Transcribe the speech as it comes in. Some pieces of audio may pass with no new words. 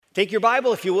Take your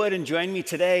Bible, if you would, and join me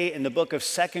today in the book of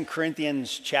 2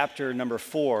 Corinthians chapter number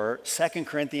 4. 2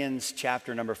 Corinthians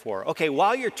chapter number 4. Okay,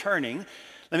 while you're turning,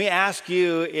 let me ask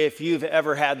you if you've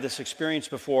ever had this experience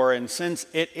before, and since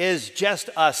it is just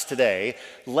us today,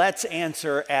 let's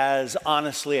answer as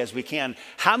honestly as we can.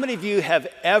 How many of you have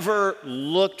ever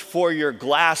looked for your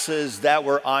glasses that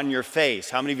were on your face?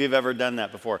 How many of you have ever done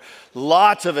that before?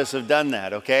 Lots of us have done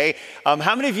that, okay?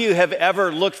 How many of you have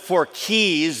ever looked for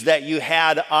keys that you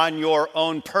had on your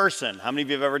own person? How many of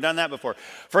you have ever done that before?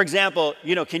 For example,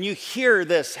 can you hear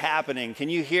this happening? Can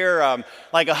you hear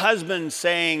like a husband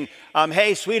saying,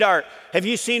 hey, sweetheart, have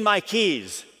you seen my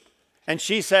keys? And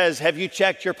she says, have you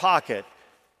checked your pocket?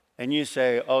 And you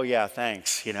say, oh yeah,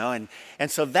 thanks, and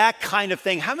so that kind of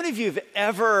thing. How many of you have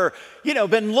ever,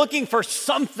 been looking for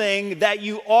something that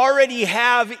you already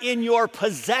have in your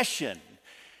possession?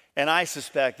 And I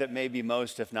suspect that maybe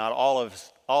most, if not all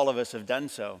of us have done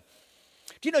so.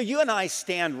 Do you know, you and I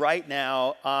stand right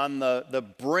now on the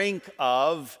brink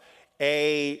of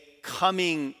a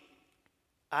coming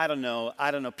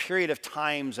period of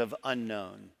times of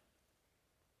unknown.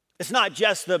 It's not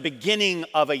just the beginning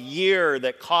of a year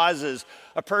that causes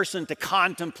a person to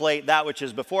contemplate that which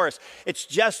is before us. It's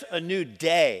just a new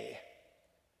day.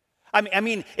 I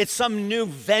mean, it's some new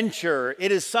venture.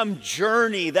 It is some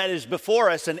journey that is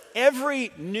before us. And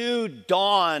every new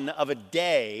dawn of a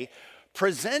day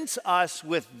presents us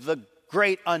with the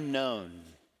great unknown.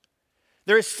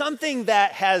 There is something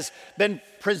that has been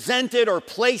presented or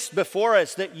placed before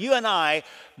us that you and I,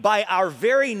 by our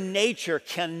very nature,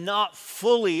 cannot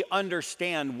fully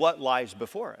understand what lies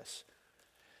before us.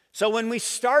 So when we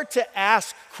start to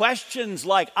ask questions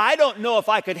like, I don't know if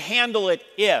I could handle it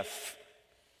if,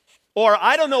 or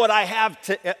I don't know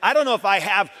if I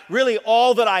have really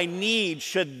all that I need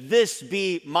should this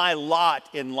be my lot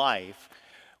in life,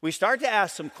 we start to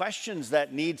ask some questions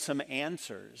that need some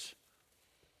answers.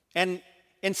 And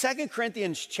in 2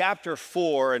 Corinthians chapter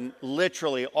 4, and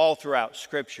literally all throughout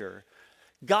Scripture,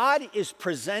 God is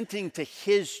presenting to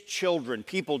his children,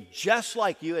 people just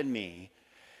like you and me,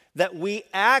 that we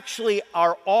actually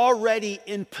are already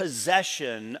in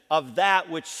possession of that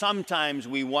which sometimes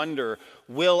we wonder,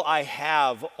 will I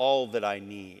have all that I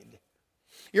need?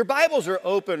 Your Bibles are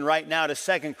open right now to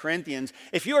 2 Corinthians.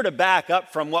 If you were to back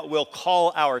up from what we'll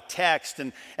call our text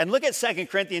and look at 2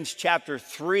 Corinthians chapter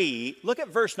 3, look at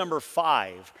verse number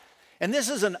 5. And this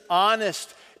is an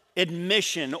honest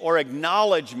admission or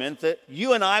acknowledgement that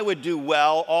you and I would do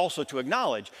well also to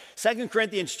acknowledge. 2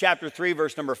 Corinthians chapter 3,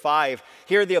 verse number 5,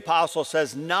 here the apostle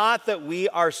says, not that we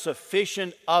are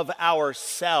sufficient of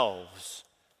ourselves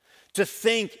to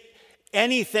think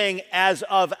anything as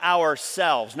of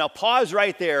ourselves. Now pause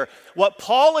right there. What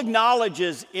Paul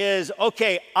acknowledges is,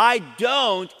 okay, I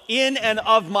don't in and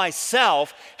of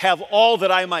myself have all that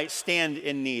I might stand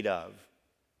in need of.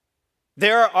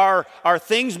 There are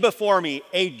things before me,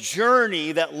 a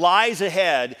journey that lies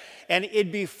ahead, and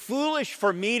it'd be foolish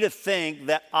for me to think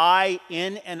that I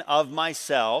in and of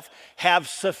myself have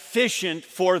sufficient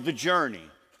for the journey.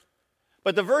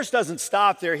 But the verse doesn't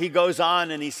stop there. He goes on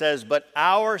and he says, but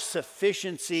our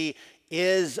sufficiency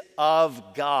is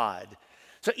of God.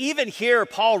 So even here,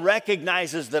 Paul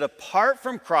recognizes that apart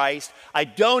from Christ, I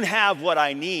don't have what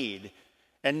I need,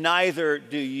 and neither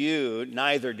do you,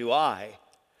 neither do I.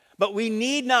 But we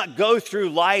need not go through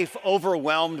life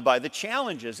overwhelmed by the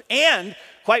challenges. And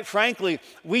quite frankly,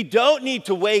 we don't need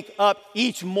to wake up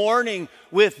each morning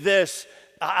with this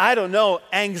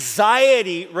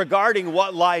anxiety regarding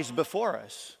what lies before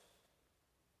us.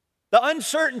 The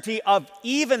uncertainty of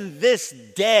even this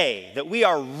day that we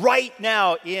are right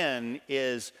now in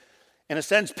is, in a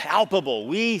sense, palpable.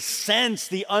 We sense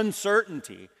the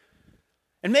uncertainty.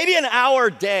 And maybe in our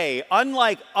day,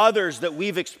 unlike others that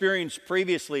we've experienced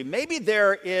previously, maybe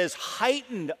there is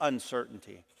heightened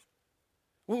uncertainty.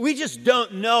 We just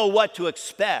don't know what to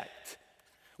expect.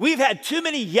 We've had too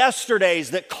many yesterdays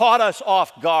that caught us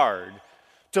off guard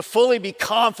to fully be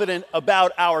confident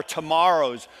about our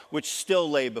tomorrows, which still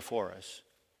lay before us.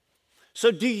 So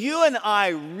do you and I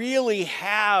really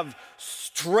have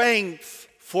strength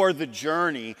for the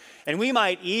journey? And we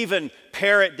might even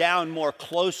pare it down more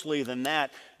closely than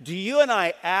that. Do you and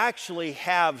I actually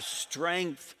have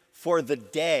strength for the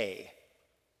day?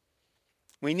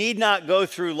 We need not go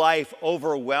through life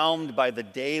overwhelmed by the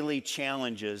daily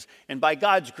challenges. And by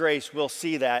God's grace, we'll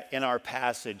see that in our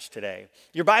passage today.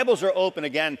 Your Bibles are open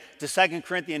again to 2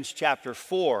 Corinthians chapter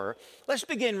 4. Let's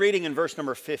begin reading in verse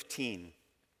number 15.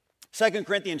 2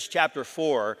 Corinthians chapter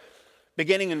 4,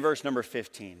 beginning in verse number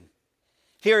 15.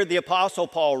 Here, the Apostle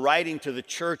Paul, writing to the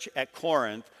church at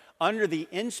Corinth, under the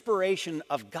inspiration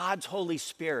of God's Holy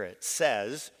Spirit,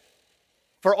 says,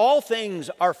 For all things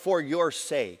are for your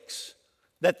sakes,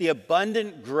 that the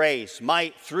abundant grace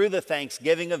might, through the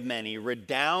thanksgiving of many,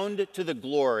 redound to the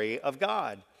glory of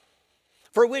God.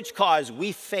 For which cause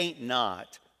we faint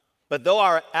not, but though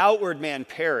our outward man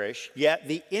perish, yet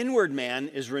the inward man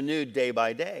is renewed day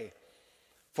by day.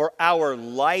 For our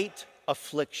light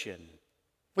affliction,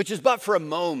 which is but for a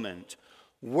moment,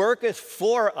 worketh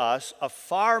for us a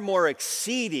far more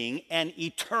exceeding and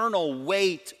eternal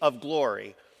weight of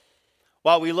glory,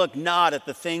 while we look not at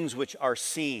the things which are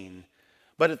seen,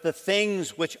 but at the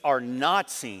things which are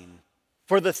not seen.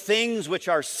 For the things which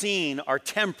are seen are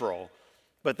temporal,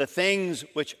 but the things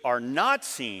which are not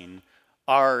seen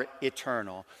are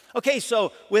eternal. Okay,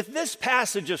 so with this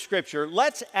passage of Scripture,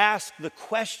 let's ask the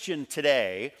question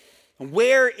today,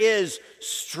 where is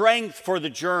strength for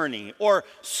the journey or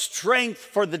strength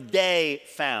for the day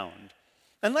found?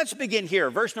 And let's begin here,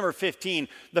 verse number 15.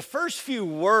 The first few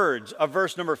words of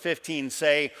verse number 15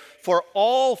 say, "For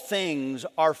all things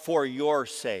are for your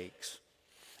sakes."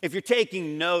 If you're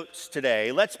taking notes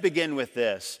today, let's begin with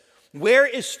this. Where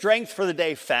is strength for the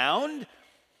day found?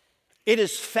 It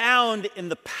is found in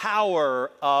the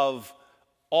power of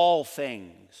all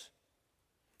things.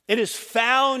 It is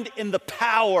found in the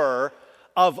power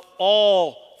of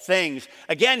all things.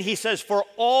 Again, he says, for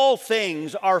all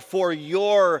things are for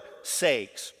your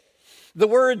sakes. The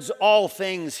words all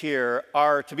things here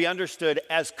are to be understood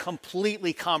as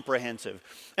completely comprehensive.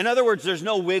 In other words, there's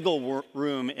no wiggle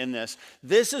room in this.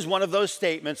 This is one of those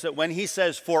statements that when he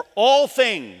says, for all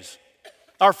things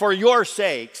are for your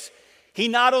sakes, he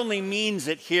not only means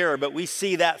it here, but we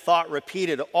see that thought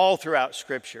repeated all throughout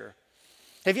Scripture.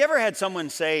 Have you ever had someone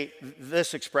say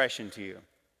this expression to you?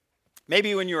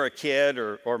 Maybe when you were a kid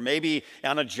or maybe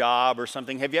on a job or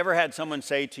something. Have you ever had someone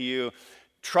say to you,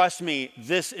 trust me,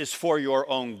 this is for your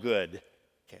own good?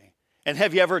 Okay. And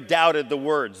have you ever doubted the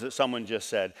words that someone just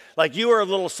said? Like you were a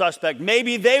little suspect.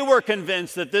 Maybe they were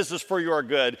convinced that this is for your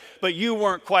good, but you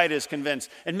weren't quite as convinced.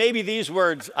 And maybe these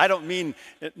words, I don't mean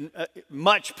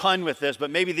much pun with this, but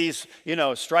maybe these,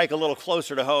 strike a little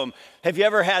closer to home. Have you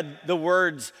ever had the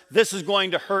words, this is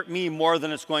going to hurt me more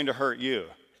than it's going to hurt you?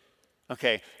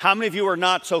 Okay, how many of you are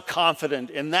not so confident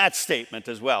in that statement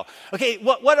as well? Okay,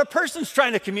 what a person's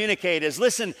trying to communicate is,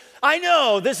 listen, I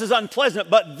know this is unpleasant,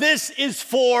 but this is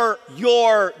for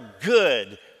your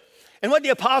good. And what the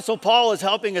Apostle Paul is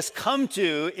helping us come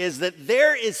to is that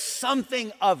there is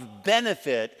something of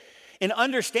benefit in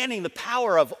understanding the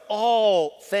power of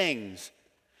all things.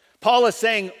 Paul is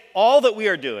saying all that we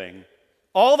are doing,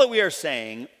 all that we are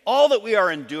saying, all that we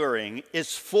are enduring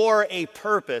is for a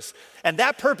purpose, and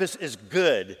that purpose is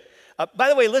good. By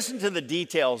the way, listen to the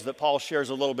details that Paul shares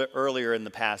a little bit earlier in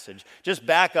the passage. Just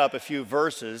back up a few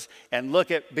verses and look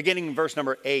at beginning in verse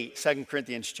number 8, 2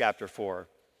 Corinthians chapter 4.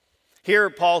 Here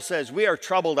Paul says, we are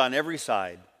troubled on every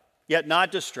side, yet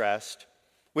not distressed.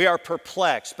 We are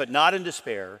perplexed, but not in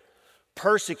despair,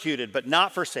 persecuted, but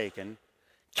not forsaken,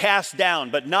 cast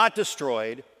down, but not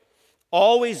destroyed,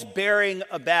 always bearing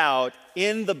about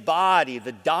in the body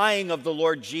the dying of the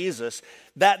Lord Jesus,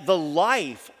 that the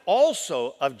life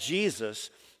also of Jesus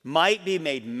might be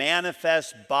made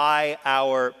manifest by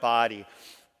our body.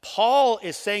 Paul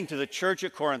is saying to the church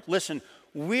at Corinth, listen,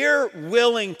 we're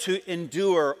willing to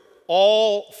endure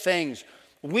all things.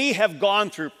 We have gone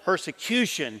through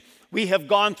persecution. We have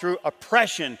gone through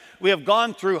oppression. We have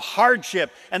gone through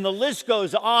hardship. And the list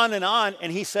goes on.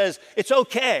 And he says, it's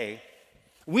okay.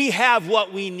 We have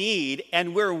what we need,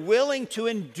 and we're willing to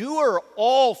endure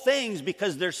all things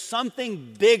because there's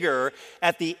something bigger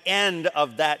at the end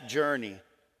of that journey.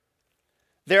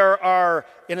 There's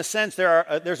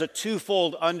a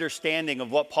twofold understanding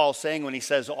of what Paul's saying when he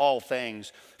says all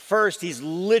things. First, he's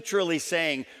literally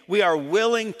saying we are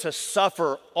willing to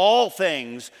suffer all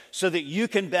things so that you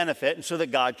can benefit and so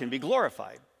that God can be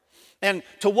glorified. And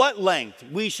to what length,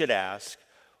 we should ask,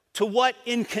 to what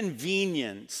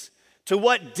inconvenience, to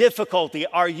what difficulty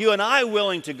are you and I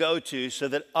willing to go to so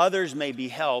that others may be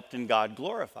helped and God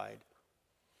glorified?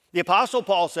 The Apostle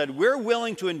Paul said, we're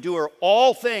willing to endure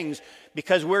all things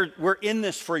because we're in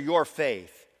this for your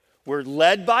faith. We're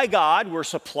led by God, we're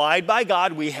supplied by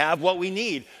God, we have what we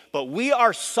need, but we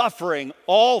are suffering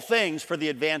all things for the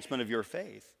advancement of your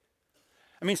faith.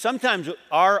 I mean, sometimes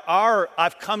our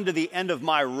I've come to the end of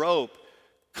my rope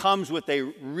comes with a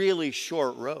really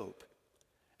short rope.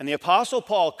 And the Apostle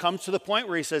Paul comes to the point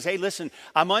where he says, hey, listen,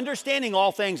 I'm understanding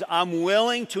all things. I'm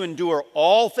willing to endure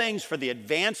all things for the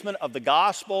advancement of the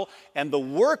gospel and the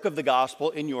work of the gospel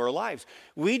in your lives.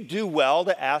 We do well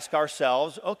to ask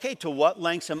ourselves, okay, to what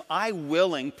lengths am I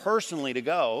willing personally to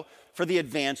go for the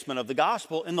advancement of the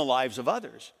gospel in the lives of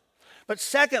others? But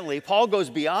secondly, Paul goes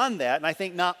beyond that, and I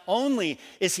think not only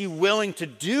is he willing to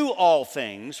do all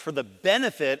things for the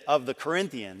benefit of the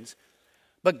Corinthians,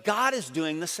 but God is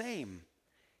doing the same.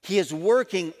 He is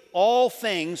working all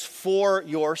things for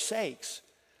your sakes.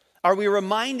 Are we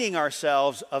reminding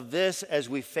ourselves of this as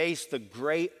we face the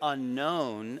great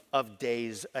unknown of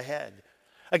days ahead?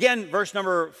 Again, verse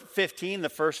number 15, the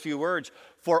first few words,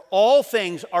 for all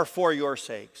things are for your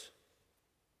sakes.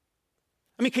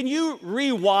 I mean, can you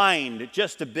rewind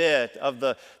just a bit of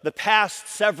the past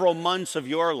several months of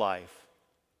your life?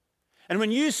 And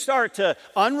when you start to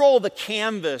unroll the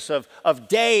canvas of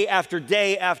day after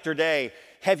day after day,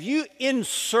 have you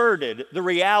inserted the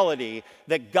reality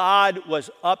that God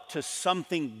was up to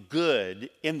something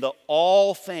good in the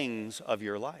all things of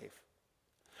your life?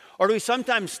 Or do we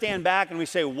sometimes stand back and we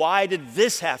say, why did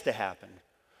this have to happen?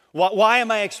 Why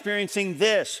am I experiencing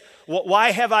this?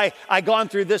 Why have I gone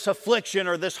through this affliction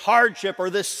or this hardship or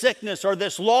this sickness or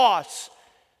this loss?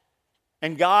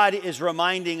 And God is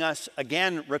reminding us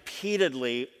again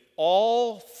repeatedly,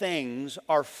 all things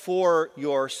are for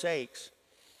your sakes.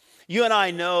 You and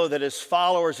I know that as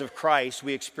followers of Christ,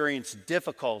 we experience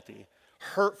difficulty,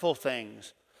 hurtful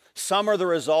things. Some are the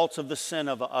results of the sin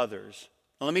of others.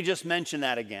 Now, let me just mention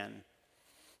that again.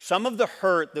 Some of the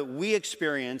hurt that we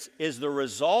experience is the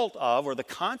result of or the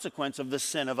consequence of the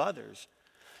sin of others.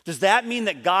 Does that mean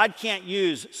that God can't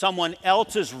use someone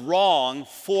else's wrong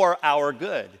for our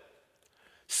good?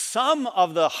 Some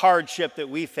of the hardship that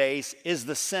we face is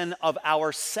the sin of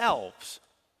ourselves.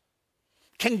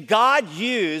 Can God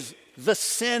use the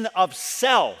sin of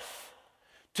self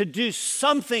to do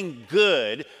something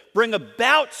good, bring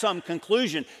about some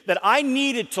conclusion that I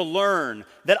needed to learn,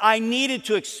 that I needed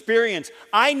to experience?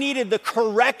 I needed the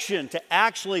correction to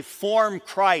actually form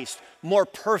Christ more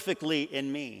perfectly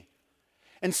in me.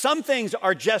 And some things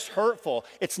are just hurtful.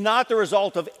 It's not the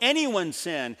result of anyone's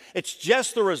sin. It's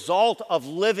just the result of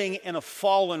living in a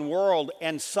fallen world,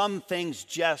 and some things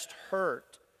just hurt.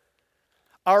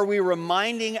 Are we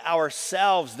reminding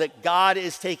ourselves that God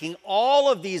is taking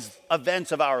all of these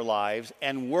events of our lives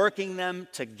and working them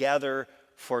together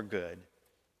for good?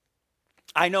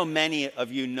 I know many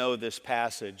of you know this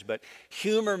passage, but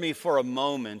humor me for a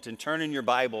moment and turn in your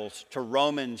Bibles to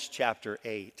Romans chapter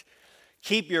 8.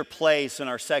 Keep your place in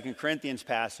our 2 Corinthians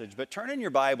passage, but turn in your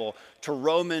Bible to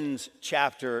Romans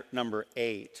chapter number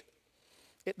 8.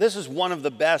 This is one of the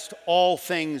best all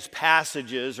things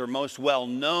passages, or most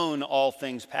well-known all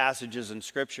things passages in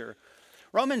Scripture.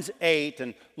 Romans 8,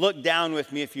 and look down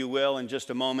with me, if you will, in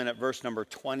just a moment at verse number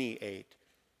 28.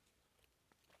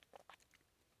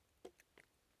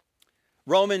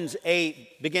 Romans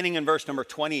 8, beginning in verse number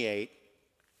 28.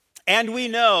 And we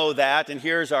know that, and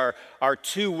here's our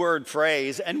two-word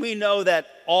phrase, and we know that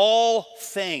all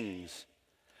things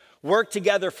work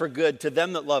together for good to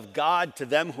them that love God, to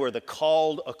them who are the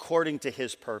called according to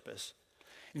his purpose.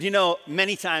 You know,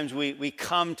 many times we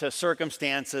come to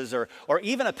circumstances or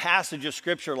even a passage of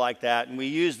Scripture like that, and we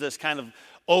use this kind of,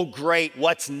 oh great,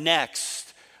 what's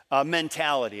next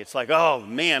mentality. It's like, oh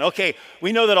man, okay,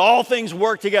 we know that all things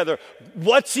work together.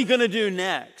 What's he going to do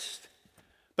next?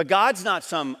 But God's not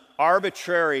some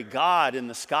arbitrary God in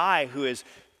the sky who is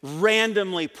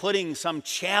randomly putting some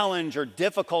challenge or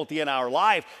difficulty in our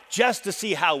life just to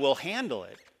see how we'll handle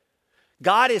it.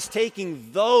 God is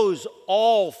taking those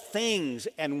all things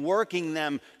and working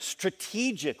them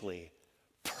strategically,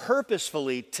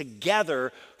 purposefully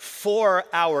together for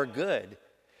our good.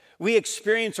 We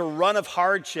experience a run of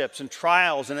hardships and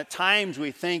trials, and at times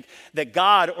we think that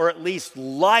God, or at least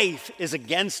life, is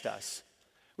against us.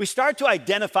 We start to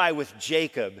identify with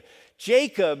Jacob.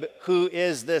 Jacob, who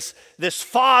is this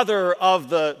father of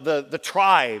the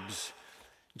tribes.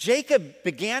 Jacob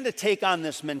began to take on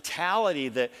this mentality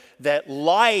that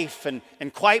life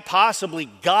and quite possibly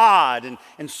God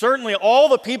and certainly all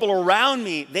the people around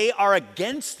me, they are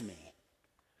against me.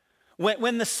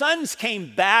 When the sons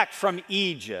came back from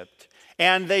Egypt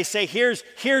and they say,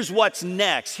 here's what's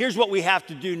next. Here's what we have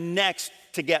to do next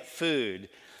to get food.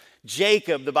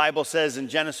 Jacob, the Bible says in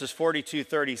Genesis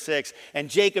 42:36,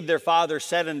 and Jacob their father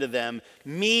said unto them,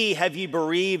 me have ye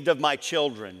bereaved of my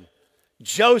children.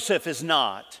 Joseph is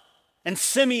not, and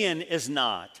Simeon is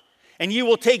not, and ye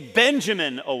will take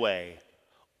Benjamin away.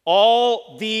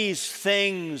 All these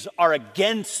things are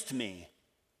against me.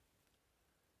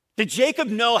 Did Jacob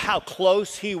know how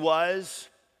close he was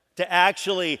to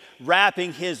actually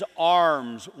wrapping his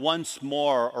arms once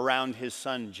more around his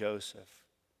son Joseph?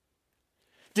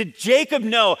 Did Jacob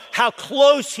know how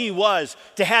close he was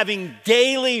to having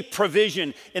daily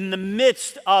provision in the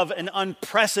midst of an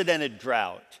unprecedented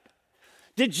drought?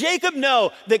 Did Jacob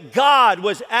know that God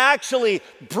was actually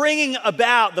bringing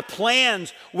about the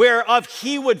plans whereof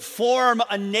he would form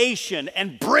a nation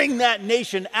and bring that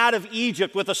nation out of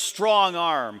Egypt with a strong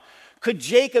arm? Could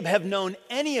Jacob have known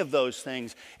any of those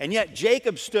things? And yet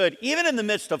Jacob stood, even in the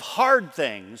midst of hard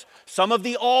things, some of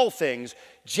the all things,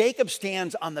 Jacob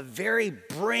stands on the very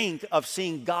brink of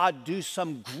seeing God do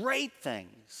some great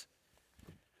things.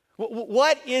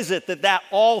 What is it that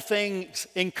all things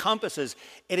encompasses?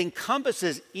 It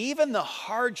encompasses even the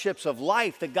hardships of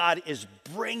life that God is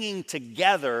bringing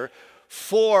together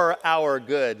for our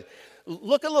good.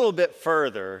 Look a little bit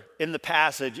further in the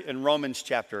passage in Romans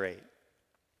chapter 8.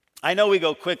 I know we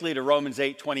go quickly to Romans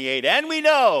 8:28, and we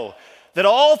know that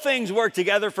all things work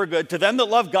together for good to them that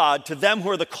love God, to them who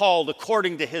are the called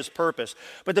according to his purpose.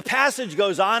 But the passage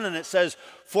goes on and it says,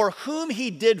 for whom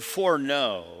he did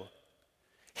foreknow,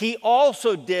 he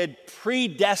also did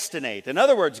predestinate. In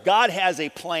other words, God has a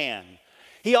plan.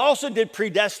 He also did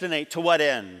predestinate to what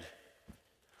end?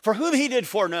 For whom he did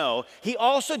foreknow, he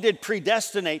also did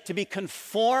predestinate to be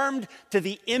conformed to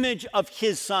the image of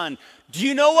his Son. Do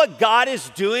you know what God is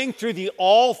doing through the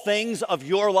all things of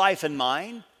your life and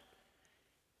mine?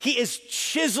 He is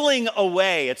chiseling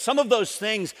away at some of those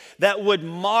things that would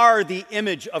mar the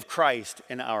image of Christ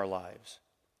in our lives.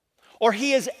 Or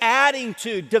he is adding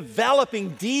to, developing,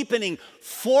 deepening,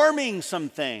 forming some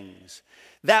things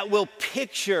that will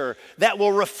picture, that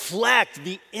will reflect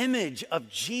the image of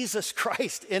Jesus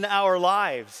Christ in our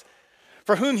lives.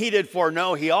 For whom he did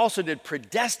foreknow, he also did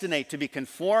predestinate to be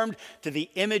conformed to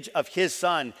the image of his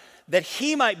Son, that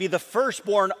he might be the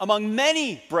firstborn among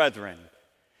many brethren.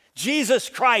 Jesus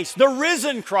Christ, the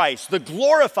risen Christ, the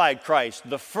glorified Christ,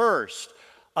 the first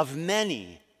of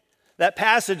many. That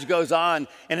passage goes on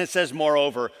and it says,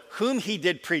 moreover, whom he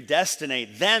did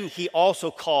predestinate, them he also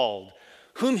called.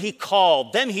 Whom he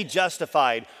called, them he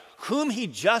justified. Whom he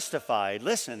justified,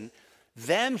 listen,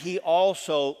 them he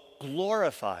also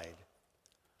glorified.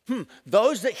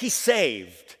 Those that he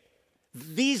saved,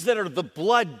 these that are the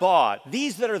blood bought,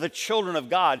 these that are the children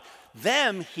of God,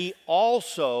 them he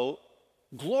also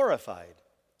glorified.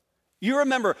 You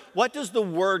remember, what does the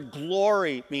word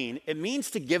glory mean? It means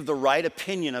to give the right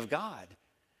opinion of God.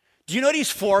 Do you know what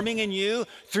he's forming in you?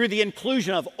 Through the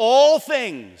inclusion of all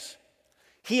things,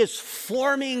 he is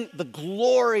forming the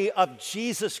glory of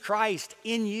Jesus Christ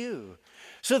in you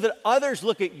so that others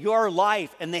look at your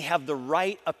life and they have the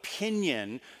right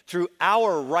opinion through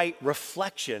our right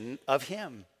reflection of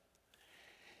him.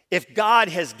 If God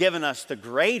has given us the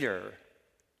greater,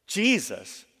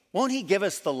 Jesus, won't he give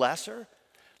us the lesser?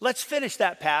 Let's finish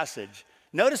that passage.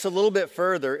 Notice a little bit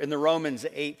further in the Romans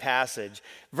 8 passage,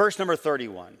 verse number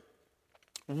 31.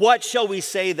 What shall we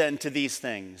say then to these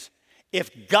things?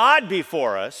 If God be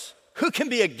for us, who can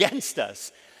be against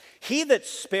us? He that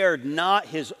spared not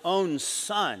his own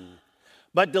Son,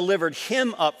 but delivered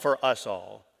him up for us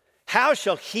all, how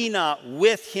shall he not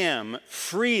with him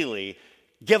freely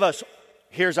give us,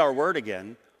 here's our word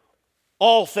again,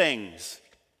 all things?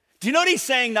 Do you know what he's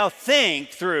saying? Now think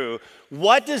through,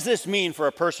 what does this mean for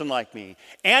a person like me?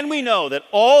 And we know that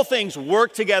all things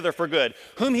work together for good.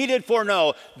 Whom he did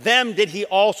foreknow, them did he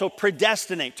also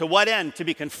predestinate. To what end? To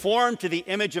be conformed to the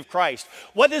image of Christ.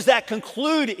 What does that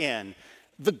conclude in?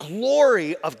 The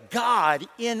glory of God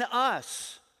in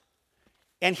us.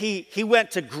 And he went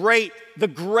to the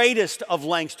greatest of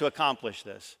lengths to accomplish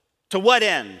this. To what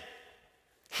end?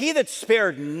 He that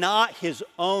spared not his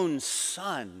own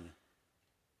Son,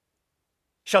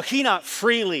 shall he not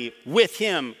freely with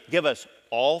him give us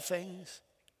all things?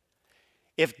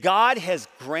 If God has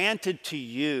granted to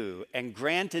you and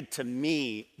granted to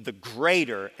me the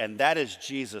greater, and that is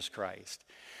Jesus Christ,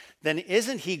 then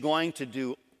isn't he going to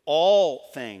do all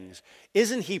things?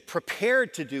 Isn't he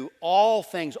prepared to do all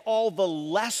things, all the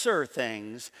lesser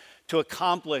things, to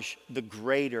accomplish the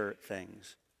greater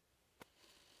things?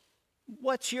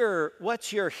 What's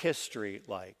your history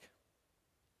like?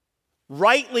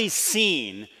 Rightly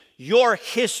seen, your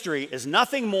history is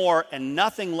nothing more and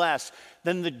nothing less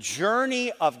than the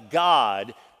journey of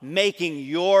God making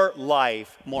your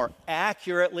life more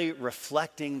accurately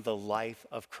reflecting the life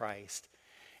of Christ.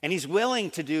 And he's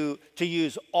willing to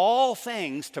use all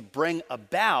things to bring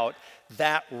about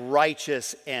that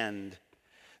righteous end.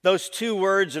 Those two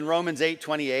words in Romans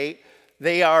 8:28,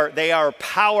 they are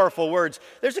powerful words.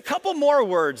 There's a couple more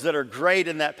words that are great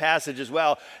in that passage as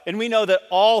well. And we know that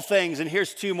all things, and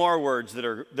here's two more words that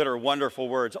are wonderful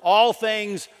words. All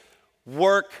things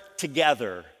work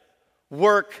together.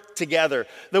 Work together.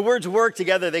 The words work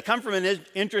together, they come from an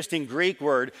interesting Greek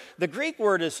word. The Greek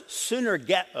word is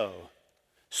synergeto.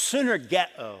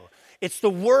 Synergeto. It's the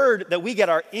word that we get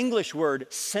our English word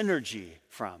synergy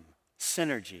from.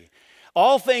 Synergy.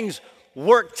 All things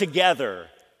work together.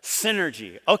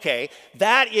 Synergy. Okay,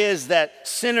 that is that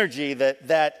synergy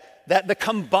that the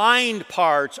combined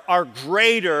parts are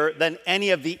greater than any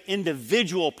of the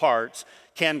individual parts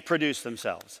can produce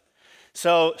themselves.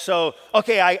 So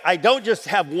okay, I don't just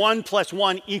have 1 +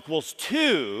 1 =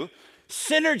 2.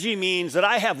 Synergy means that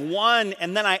I have one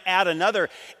and then I add another,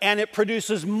 and it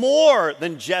produces more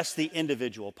than just the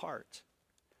individual parts.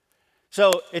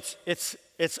 So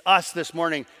it's us this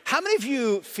morning. How many of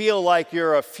you feel like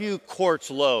you're a few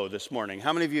quarts low this morning?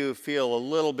 How many of you feel a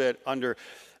little bit under?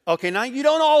 Okay, now you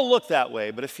don't all look that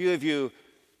way, but a few of you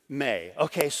may.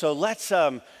 Okay, so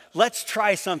let's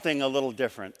try something a little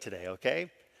different today, okay?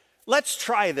 Let's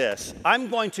try this. I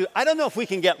don't know if we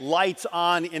can get lights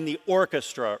on in the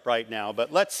orchestra right now,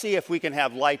 but let's see if we can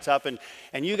have lights up. And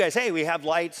you guys, hey, we have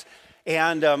lights.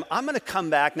 And I'm going to come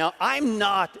back. Now, I'm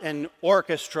not an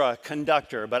orchestra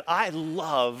conductor, but I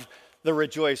love the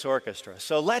Rejoice Orchestra.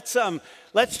 So let's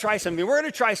try something. We're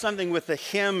going to try something with the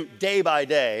hymn Day by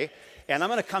Day. And I'm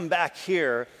going to come back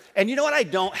here. And you know what I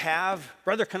don't have?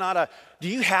 Brother Kanata, do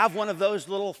you have one of those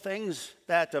little things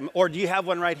or do you have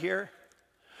one right here?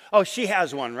 Oh, she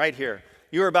has one right here.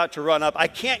 You were about to run up. I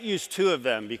can't use two of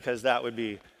them because that would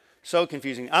be so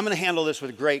confusing. I'm going to handle this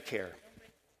with great care.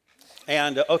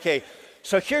 And okay,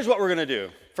 so here's what we're going to do.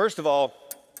 First of all,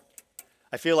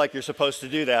 I feel like you're supposed to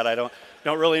do that. I don't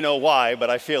really know why, but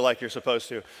I feel like you're supposed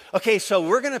to. Okay, so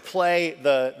we're going to play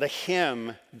the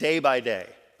hymn Day by Day.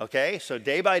 Okay, so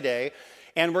Day by Day.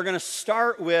 And we're going to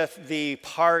start with the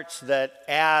parts that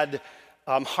add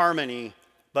harmony,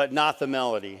 but not the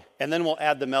melody. And then we'll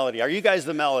add the melody. Are you guys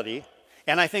the melody?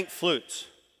 And I think flutes,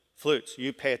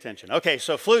 you pay attention. Okay,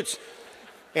 so flutes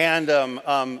and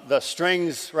the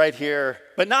strings right here,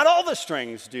 but not all the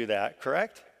strings do that,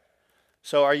 correct?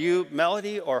 So are you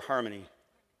melody or harmony?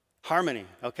 Harmony,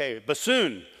 okay.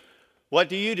 Bassoon, what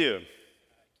do you do?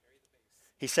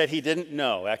 He said he didn't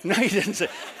know. No, he didn't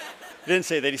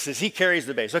say that. He says he carries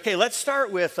the bass. Okay, let's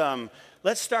start with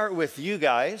you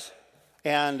guys.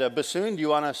 And bassoon, do you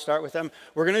want to start with them?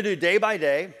 We're going to do Day by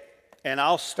Day, and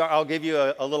I'll give you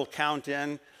a little count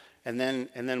in, and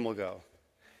then we'll go.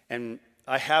 And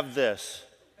I have this,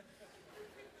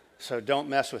 so don't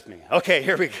mess with me. Okay,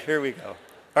 here we go. All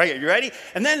right, you ready?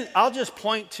 And then I'll just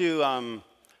point to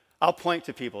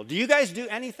people. Do you guys do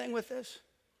anything with this?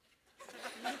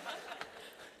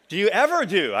 Do you ever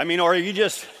do? I mean, or you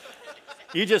just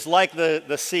like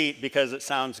the seat because it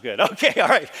sounds good. Okay, all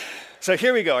right. So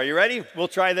here we go. Are you ready? We'll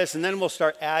try this, and then we'll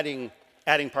start adding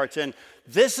parts in.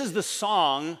 This is the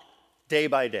song Day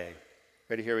by Day.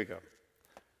 Ready? Here we go.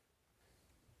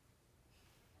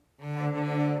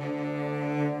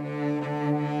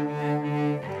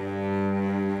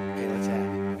 Okay, let's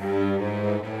add.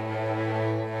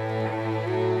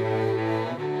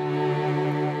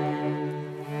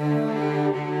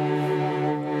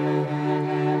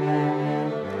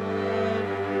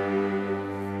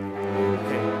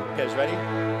 Okay, you guys ready?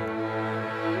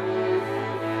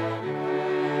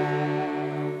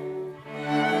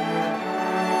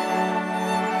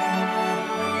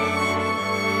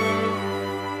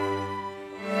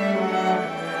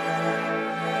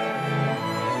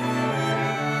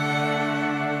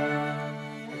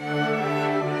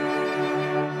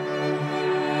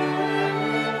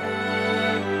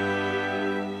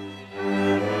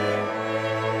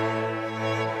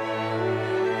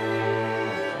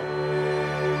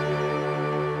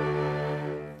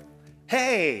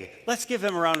 Hey, let's give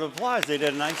them a round of applause. They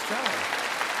did a nice job.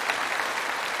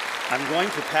 I'm going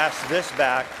to pass this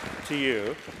back to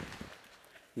you.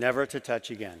 Never to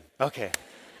touch again. Okay,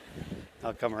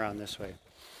 I'll come around this way.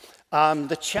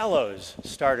 The cellos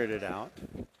started it out.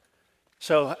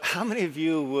 So how many of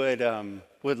you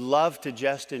would love to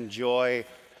just enjoy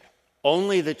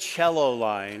only the cello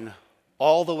line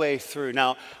all the way through?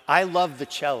 Now, I love the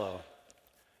cello.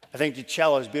 I think the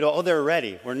cello is beautiful. Oh, they're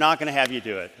ready. We're not going to have you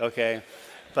do it, okay?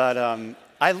 But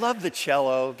I love the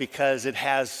cello because it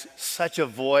has such a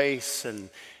voice and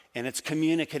it's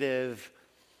communicative.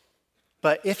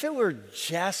 But if it were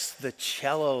just the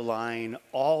cello line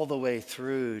all the way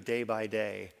through Day by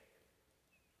Day,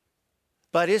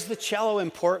 but is the cello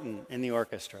important in the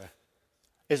orchestra?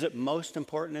 Is it most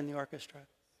important in the orchestra?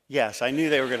 Yes, I knew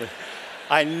they were going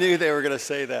to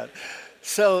say that.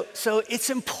 So it's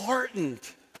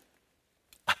important.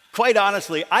 Quite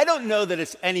honestly, I don't know that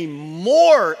it's any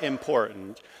more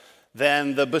important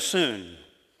than the bassoon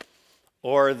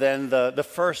or than the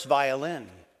first violin.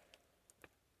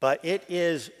 But it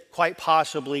is quite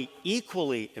possibly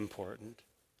equally important.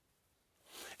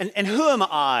 And who am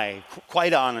I,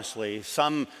 quite honestly,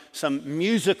 some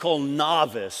musical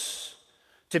novice,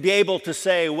 to be able to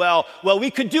say, well, we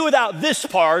could do without this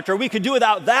part or we could do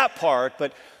without that part,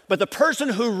 but the person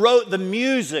who wrote the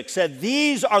music said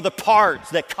these are the parts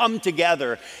that come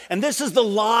together, and this is the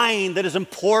line that is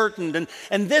important,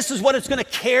 and this is what it's going to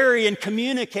carry and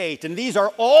communicate, and these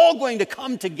are all going to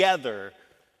come together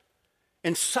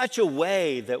in such a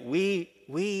way that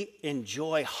we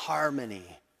enjoy harmony.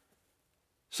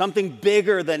 Something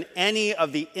bigger than any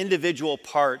of the individual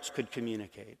parts could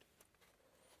communicate.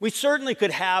 We certainly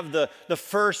could have the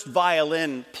first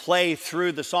violin play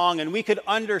through the song and we could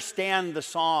understand the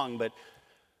song, but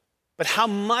how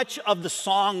much of the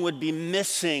song would be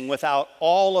missing without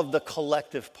all of the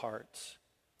collective parts?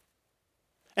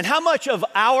 And how much of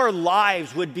our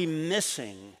lives would be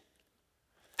missing?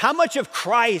 How much of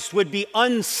Christ would be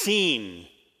unseen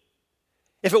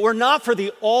if it were not for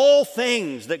the all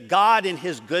things that God in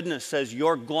his goodness says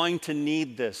you're going to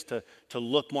need this to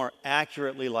look more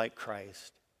accurately like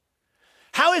Christ?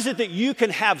 How is it that you can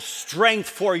have strength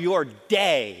for your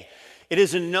day? It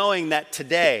is in knowing that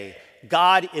today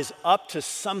God is up to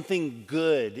something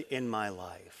good in my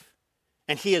life.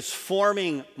 And he is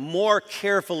forming more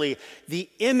carefully the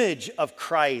image of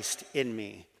Christ in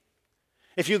me.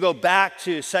 If you go back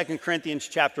to 2 Corinthians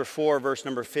chapter 4, verse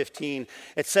number 15,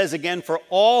 it says again, "For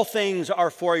all things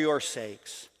are for your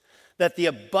sakes, that the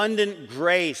abundant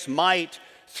grace might,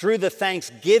 through the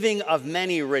thanksgiving of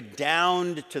many,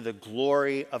 redound to the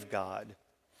glory of God."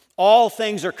 All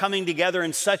things are coming together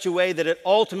in such a way that it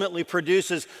ultimately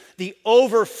produces the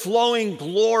overflowing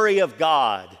glory of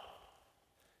God.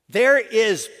 There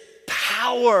is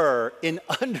power in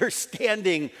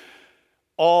understanding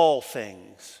all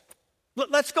things.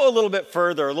 Let's go a little bit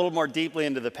further, a little more deeply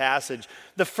into the passage.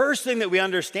 The first thing that we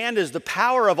understand is the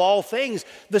power of all things.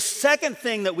 The second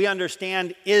thing that we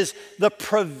understand is the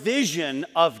provision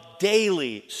of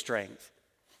daily strength.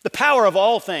 The power of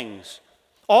all things.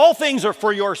 All things are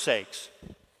for your sakes.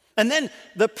 And then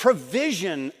the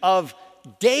provision of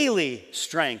daily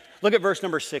strength. Look at verse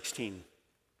number 16.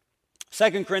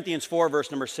 2 Corinthians 4, verse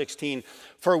number 16.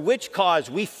 "For which cause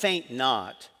we faint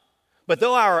not. But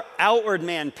though our outward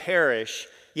man perish,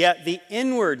 yet the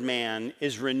inward man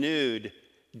is renewed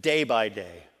day by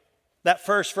day." That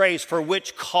first phrase, "for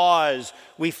which cause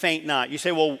we faint not." You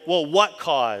say, well, what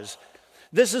cause?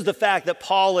 This is the fact that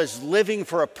Paul is living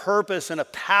for a purpose and a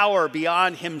power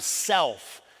beyond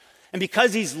himself. And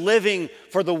because he's living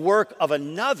for the work of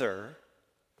another,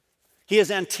 he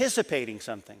is anticipating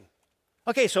something.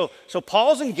 Okay, so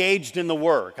Paul's engaged in the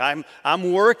work.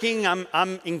 I'm working,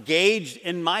 I'm engaged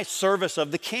in my service of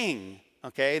the King.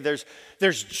 Okay,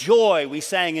 there's joy, we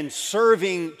sang, in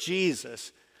serving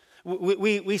Jesus.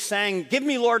 We sang, "Give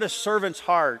me, Lord, a servant's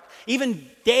heart." Even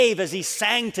Dave, as he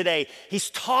sang today,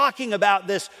 he's talking about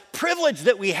this privilege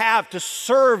that we have to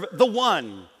serve the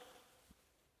one.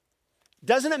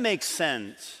 Doesn't it make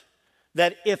sense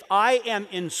that if I am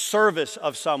in service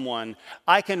of someone,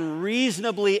 I can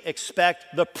reasonably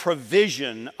expect the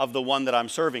provision of the one that I'm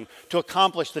serving to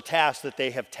accomplish the task that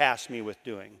they have tasked me with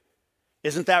doing?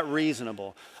 Isn't that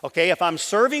reasonable? Okay, if I'm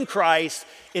serving Christ,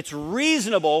 it's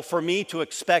reasonable for me to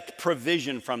expect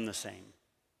provision from the same.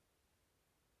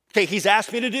 Okay, he's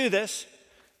asked me to do this.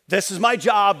 This is my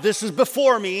job. This is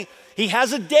before me. He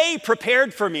has a day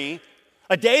prepared for me.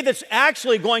 A day that's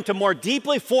actually going to more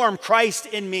deeply form Christ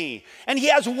in me. And he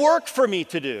has work for me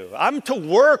to do. I'm to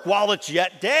work while it's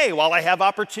yet day, while I have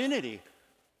opportunity.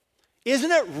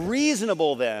 Isn't it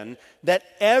reasonable then that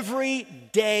every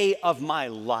day of my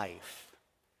life,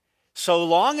 so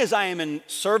long as I am in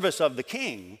service of the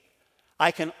King,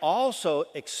 I can also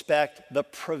expect the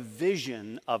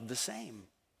provision of the same?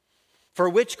 For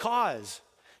which cause?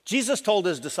 Jesus told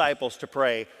his disciples to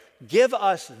pray, "Give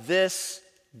us this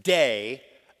day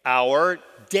our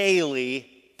daily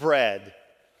bread."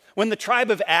 When the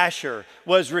tribe of Asher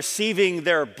was receiving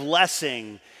their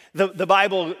blessing, the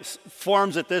Bible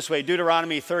forms it this way,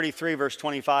 Deuteronomy 33, verse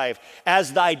 25,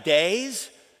 "As thy days,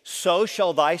 so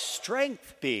shall thy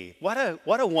strength be." What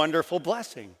a wonderful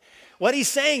blessing. What he's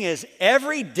saying is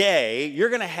every day you're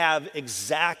going to have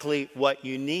exactly what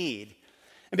you need.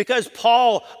 And because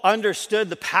Paul understood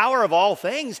the power of all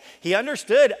things, he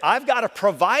understood I've got a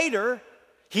provider.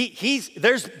 He's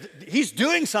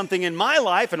doing something in my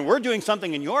life and we're doing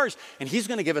something in yours, and he's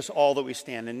going to give us all that we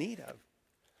stand in need of.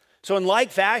 So in like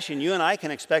fashion, you and I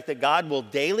can expect that God will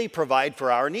daily provide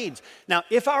for our needs. Now,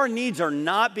 if our needs are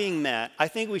not being met, I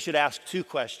think we should ask two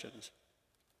questions.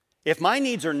 If my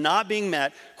needs are not being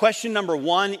met, question number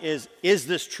one is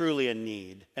this truly a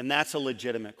need? And that's a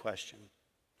legitimate question.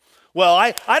 Well,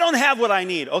 I don't have what I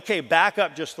need. Okay, back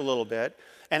up just a little bit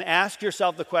and ask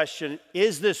yourself the question,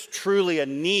 is this truly a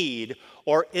need,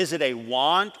 or is it a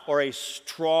want or a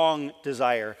strong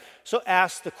desire? So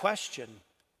ask the question.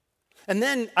 And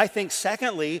then I think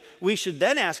secondly, we should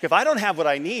then ask, if I don't have what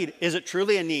I need, is it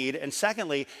truly a need? And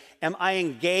secondly, am I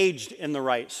engaged in the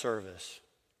right service?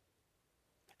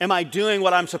 Am I doing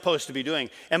what I'm supposed to be doing?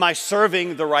 Am I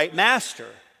serving the right master?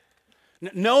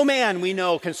 No man we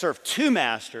know can serve two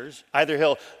masters. Either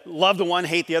he'll love the one,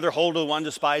 hate the other, hold to the one,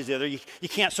 despise the other. You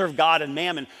can't serve God and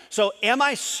mammon. So am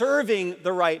I serving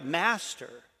the right master?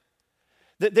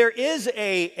 There is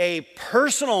a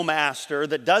personal master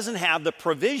that doesn't have the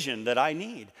provision that I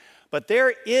need. But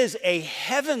there is a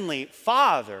heavenly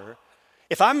Father.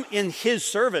 If I'm in his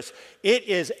service, it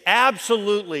is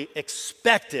absolutely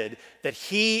expected that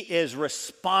he is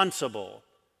responsible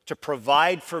to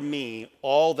provide for me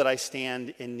all that I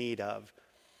stand in need of.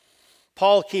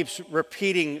 Paul keeps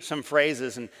repeating some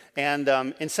phrases, and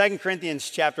in 2 Corinthians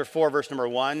chapter 4, verse number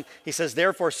 1, he says,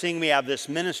 therefore, seeing we have this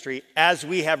ministry, as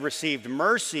we have received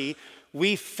mercy,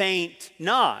 we faint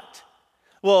not.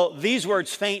 Well, these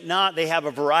words, faint not, they have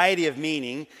a variety of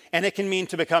meaning, and it can mean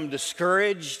to become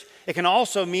discouraged. It can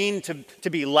also mean to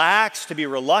be lax, to be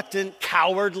reluctant,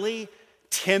 cowardly,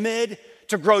 timid,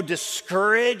 to grow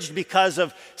discouraged because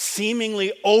of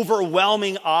seemingly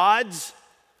overwhelming odds.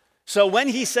 So when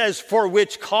he says, for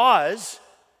which cause,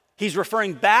 he's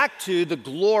referring back to the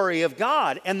glory of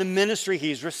God and the ministry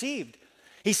he's received.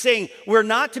 He's saying we're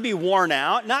not to be worn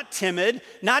out, not timid,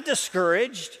 not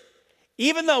discouraged,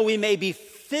 even though we may be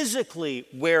physically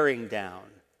wearing down.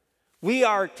 We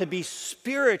are to be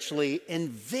spiritually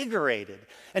invigorated.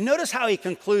 And notice how he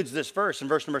concludes this verse in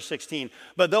verse number 16.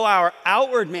 But though our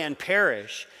outward man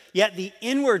perish, yet the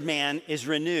inward man is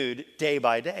renewed day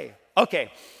by day.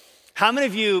 Okay, how many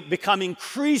of you become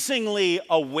increasingly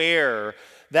aware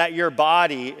that your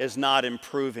body is not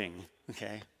improving?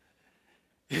 Okay.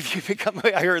 If you become,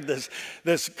 I heard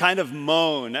this kind of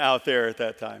moan out there at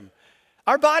that time.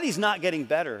 Our body's not getting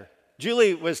better.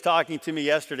 Julie was talking to me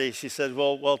yesterday. She said,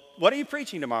 well, what are you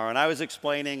preaching tomorrow? And I was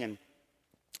explaining, and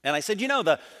I said,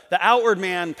 the outward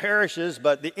man perishes,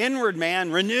 but the inward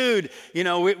man renewed.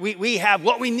 We have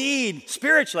what we need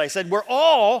spiritually. I said, we're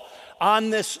all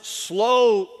on this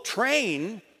slow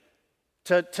train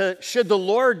to should the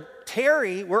Lord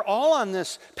tarry, we're all on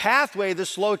this pathway, this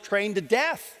slow train to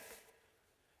death.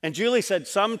 And Julie said,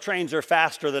 some trains are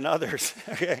faster than others.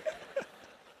 Okay.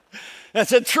 I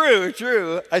said,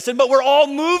 true. I said, but we're all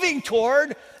moving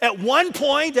toward, at one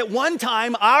point, at one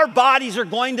time, our bodies are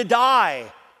going to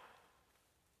die.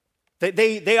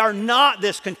 They are not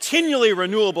this continually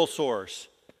renewable source,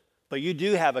 but you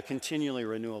do have a continually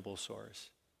renewable source.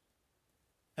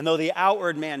 And though the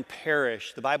outward man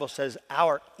perish, the Bible says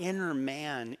our inner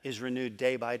man is renewed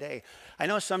day by day. I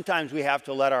know sometimes we have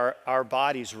to let our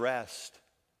bodies rest.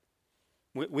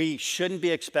 We shouldn't be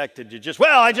expected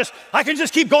to I can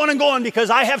just keep going and going because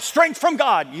I have strength from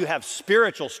God. You have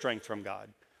spiritual strength from God.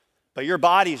 But your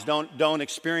bodies don't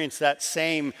experience that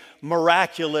same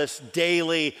miraculous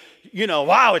daily,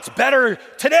 wow, it's better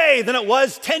today than it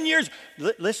was 10 years.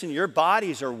 Listen, your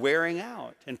bodies are wearing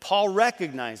out. And Paul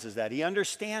recognizes that. He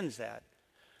understands that.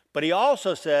 But he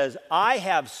also says, I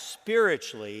have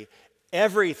spiritually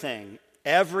everything,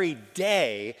 every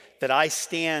day that I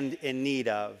stand in need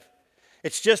of.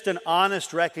 It's just an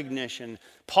honest recognition.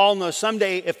 Paul knows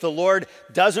someday if the Lord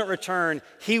doesn't return,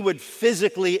 he would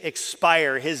physically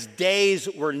expire. His days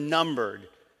were numbered.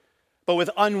 But with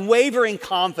unwavering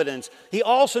confidence, he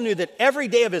also knew that every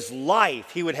day of his life,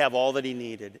 he would have all that he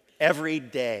needed. Every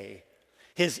day.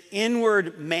 His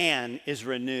inward man is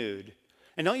renewed.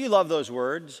 And don't you love those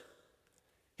words?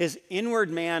 His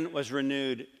inward man was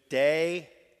renewed day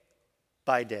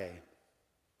by day.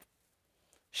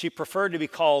 She preferred to be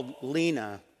called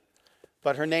Lena,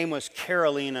 but her name was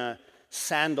Carolina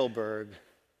Sandelberg,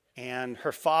 and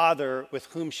her father, with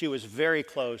whom she was very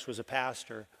close, was a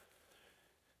pastor.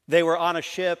 They were on a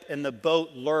ship, and the boat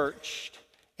lurched,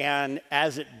 and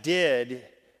as it did,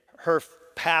 her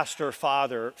pastor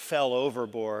father fell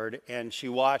overboard, and she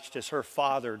watched as her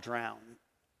father drowned.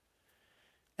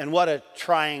 And what a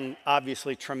trying,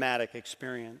 obviously traumatic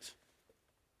experience.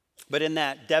 But in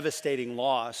that devastating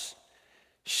loss,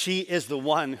 she is the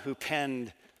one who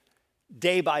penned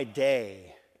day by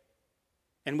day,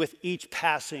 and with each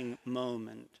passing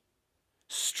moment,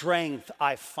 strength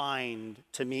I find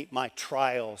to meet my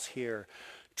trials here,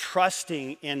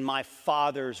 trusting in my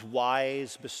Father's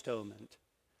wise bestowment.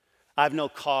 I've no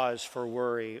cause for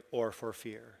worry or for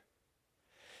fear.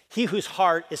 He whose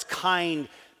heart is kind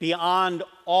beyond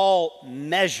all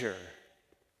measure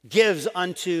gives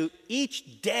unto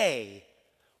each day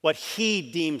what he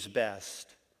deems best,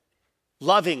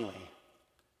 lovingly.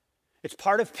 It's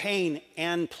part of pain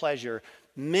and pleasure,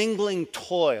 mingling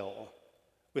toil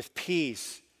with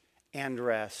peace and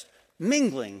rest.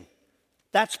 Mingling,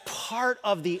 that's part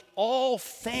of the all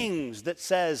things that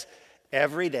says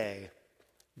every day,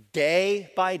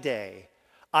 day by day,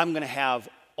 I'm going to have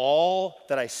all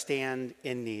that I stand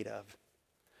in need of.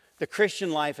 The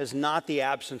Christian life is not the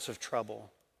absence of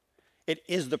trouble. It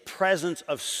is the presence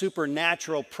of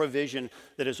supernatural provision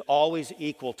that is always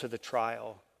equal to the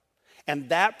trial. And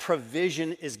that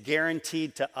provision is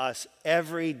guaranteed to us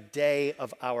every day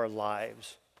of our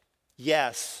lives.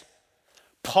 Yes,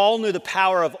 Paul knew the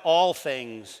power of all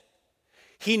things.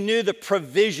 He knew the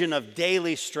provision of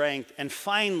daily strength. And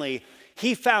finally,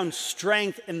 he found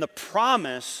strength in the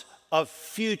promise of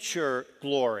future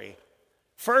glory.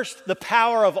 First, the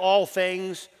power of all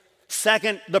things.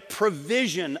 Second, the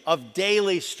provision of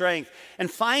daily strength. And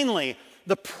finally,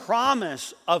 the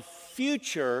promise of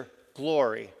future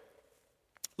glory.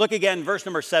 Look again, verse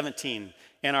number 17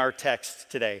 in our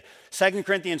text today. 2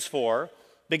 Corinthians 4,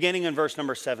 beginning in verse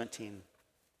number 17.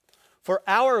 For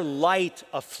our light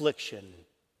affliction,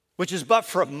 which is but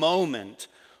for a moment,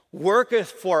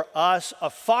 worketh for us a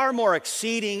far more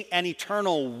exceeding and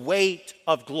eternal weight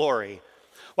of glory,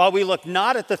 while we look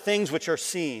not at the things which are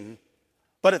seen,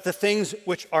 but at the things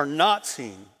which are not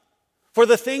seen. For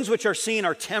the things which are seen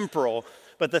are temporal,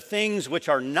 but the things which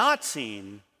are not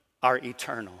seen are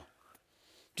eternal.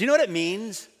 Do you know what it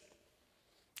means?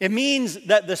 It means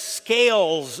that the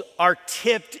scales are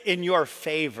tipped in your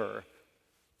favor.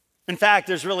 In fact,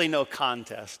 there's really no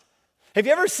contest. Have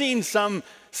you ever seen some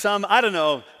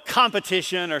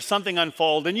competition or something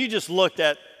unfold, and you just looked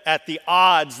at the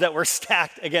odds that were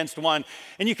stacked against one,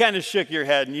 and you kind of shook your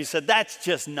head and you said, that's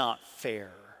just not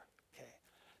fair. Okay.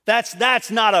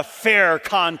 That's not a fair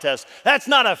contest. That's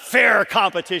not a fair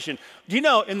competition. Do you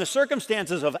know, in the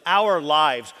circumstances of our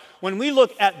lives, when we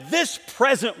look at this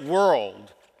present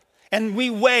world and we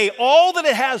weigh all that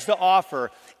it has to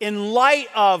offer in light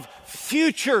of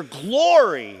future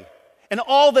glory and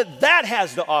all that that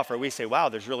has to offer, we say, wow,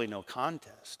 there's really no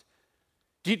contest.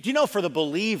 Do you know, for the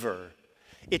believer,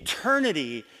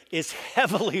 eternity is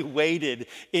heavily weighted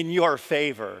in your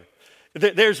favor.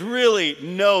 There's really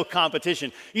no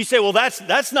competition. You say, well,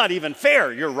 that's not even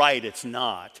fair. You're right, it's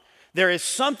not. There is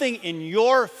something in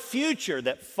your future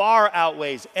that far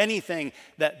outweighs anything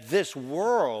that this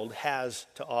world has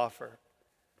to offer.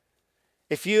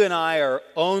 If you and I are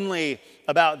only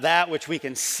about that which we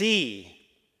can see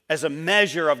as a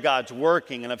measure of God's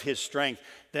working and of his strength,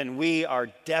 then we are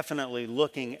definitely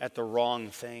looking at the wrong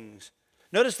things.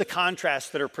 Notice the contrasts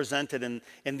that are presented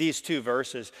in these two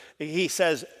verses. He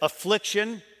says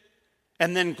affliction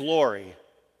and then glory.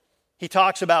 He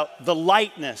talks about the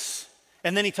lightness,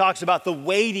 and then he talks about the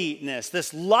weightiness,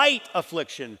 this light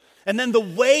affliction, and then the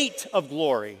weight of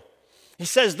glory. He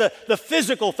says the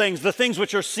physical things, the things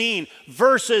which are seen,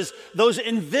 versus those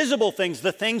invisible things,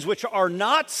 the things which are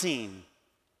not seen.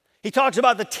 He talks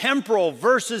about the temporal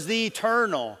versus the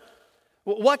eternal.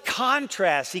 What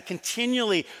contrast he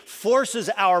continually forces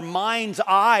our mind's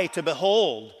eye to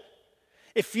behold.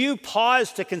 If you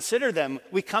pause to consider them,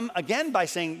 we come again by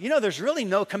saying, there's really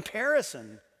no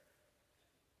comparison.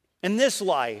 In this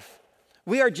life,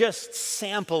 we are just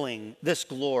sampling this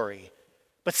glory.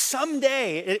 But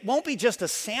someday, it won't be just a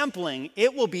sampling,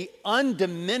 it will be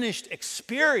undiminished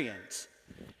experience.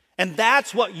 And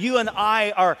that's what you and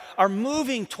I are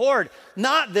moving toward.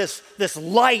 Not this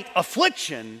light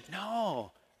affliction.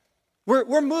 No.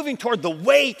 We're moving toward the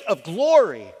weight of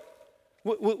glory.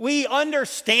 We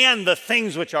understand the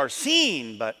things which are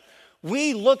seen, but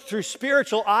we look through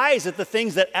spiritual eyes at the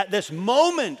things that at this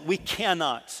moment we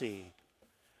cannot see.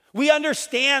 We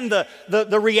understand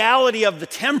the reality of the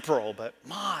temporal, but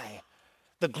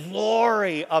the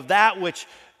glory of that which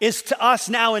is to us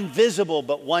now invisible,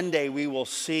 but one day we will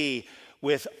see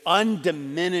with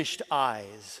undiminished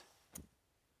eyes.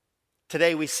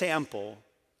 Today we sample,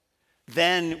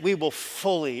 then we will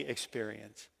fully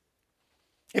experience.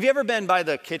 Have you ever been by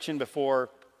the kitchen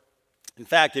before? In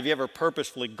fact, have you ever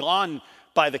purposefully gone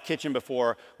by the kitchen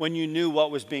before when you knew what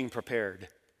was being prepared?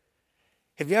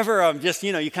 Have you ever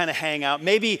you kind of hang out,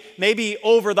 maybe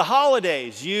over the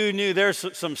holidays, you knew there's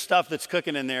some stuff that's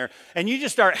cooking in there, and you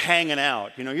just start hanging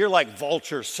out. You're like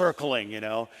vultures circling,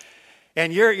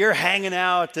 and you're hanging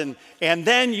out, and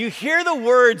then you hear the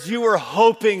words you were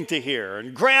hoping to hear.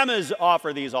 And grandmas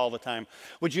offer these all the time.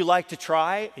 Would you like to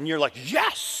try? And you're like,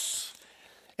 yes!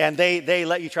 and they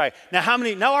let you try.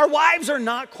 Now our wives are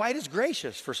not quite as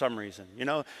gracious for some reason, you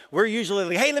know. We're usually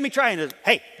like, hey, let me try, and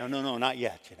hey, no, not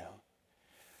yet, you know.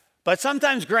 But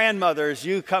sometimes grandmothers,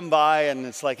 you come by and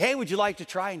it's like, hey, would you like to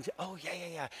try? And oh,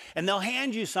 yeah. And they'll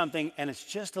hand you something and it's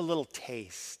just a little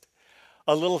taste,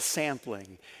 a little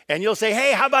sampling. And you'll say,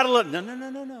 hey, how about a little?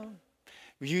 No.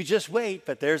 You just wait,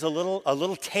 but there's a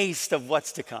little taste of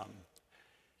what's to come.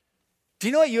 Do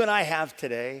you know what you and I have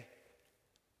today?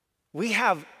 We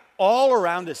have all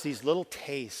around us these little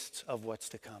tastes of what's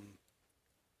to come.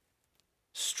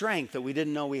 Strength that we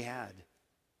didn't know we had.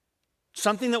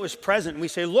 Something that was present, and we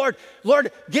say, Lord,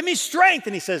 give me strength.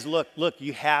 And he says, look,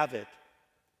 you have it.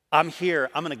 I'm here.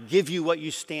 I'm going to give you what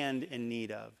you stand in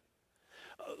need of.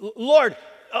 Lord,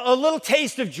 a little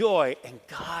taste of joy. And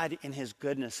God, in his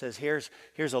goodness, says, here's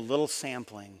a little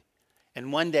sampling.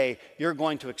 And one day, you're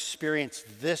going to experience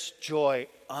this joy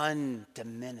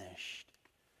undiminished.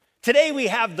 Today we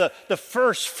have the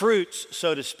first fruits,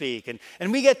 so to speak,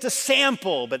 and we get to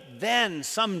sample, but then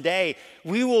someday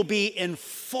we will be in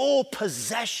full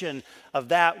possession of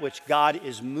that which God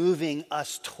is moving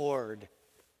us toward.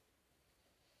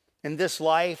 In this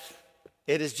life,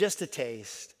 it is just a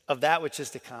taste of that which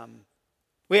is to come.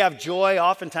 We have joy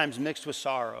oftentimes mixed with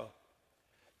sorrow,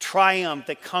 triumph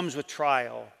that comes with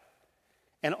trial,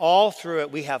 and all through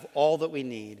it we have all that we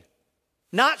need.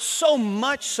 Not so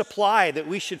much supply that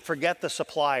we should forget the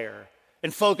supplier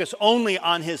and focus only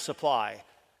on his supply.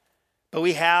 But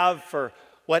we have for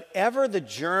whatever the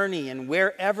journey and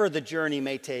wherever the journey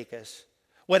may take us,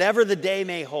 whatever the day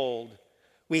may hold,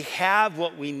 we have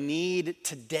what we need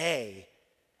today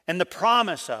and the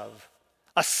promise of,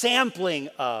 a sampling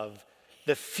of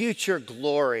the future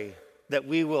glory that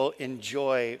we will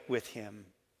enjoy with him.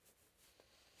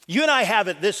 You and I have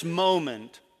at this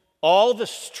moment all the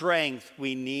strength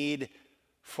we need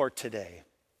for today.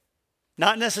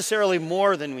 Not necessarily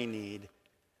more than we need,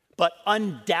 but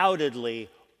undoubtedly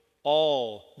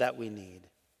all that we need.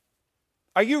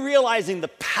 Are you realizing the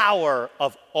power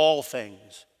of all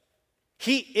things?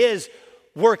 He is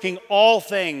working all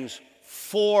things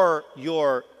for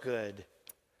your good.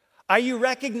 Are you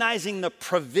recognizing the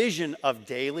provision of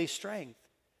daily strength?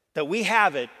 That we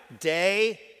have it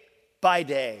day by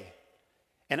day.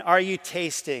 And are you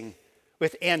tasting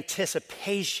with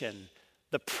anticipation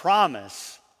the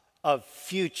promise of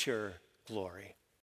future glory?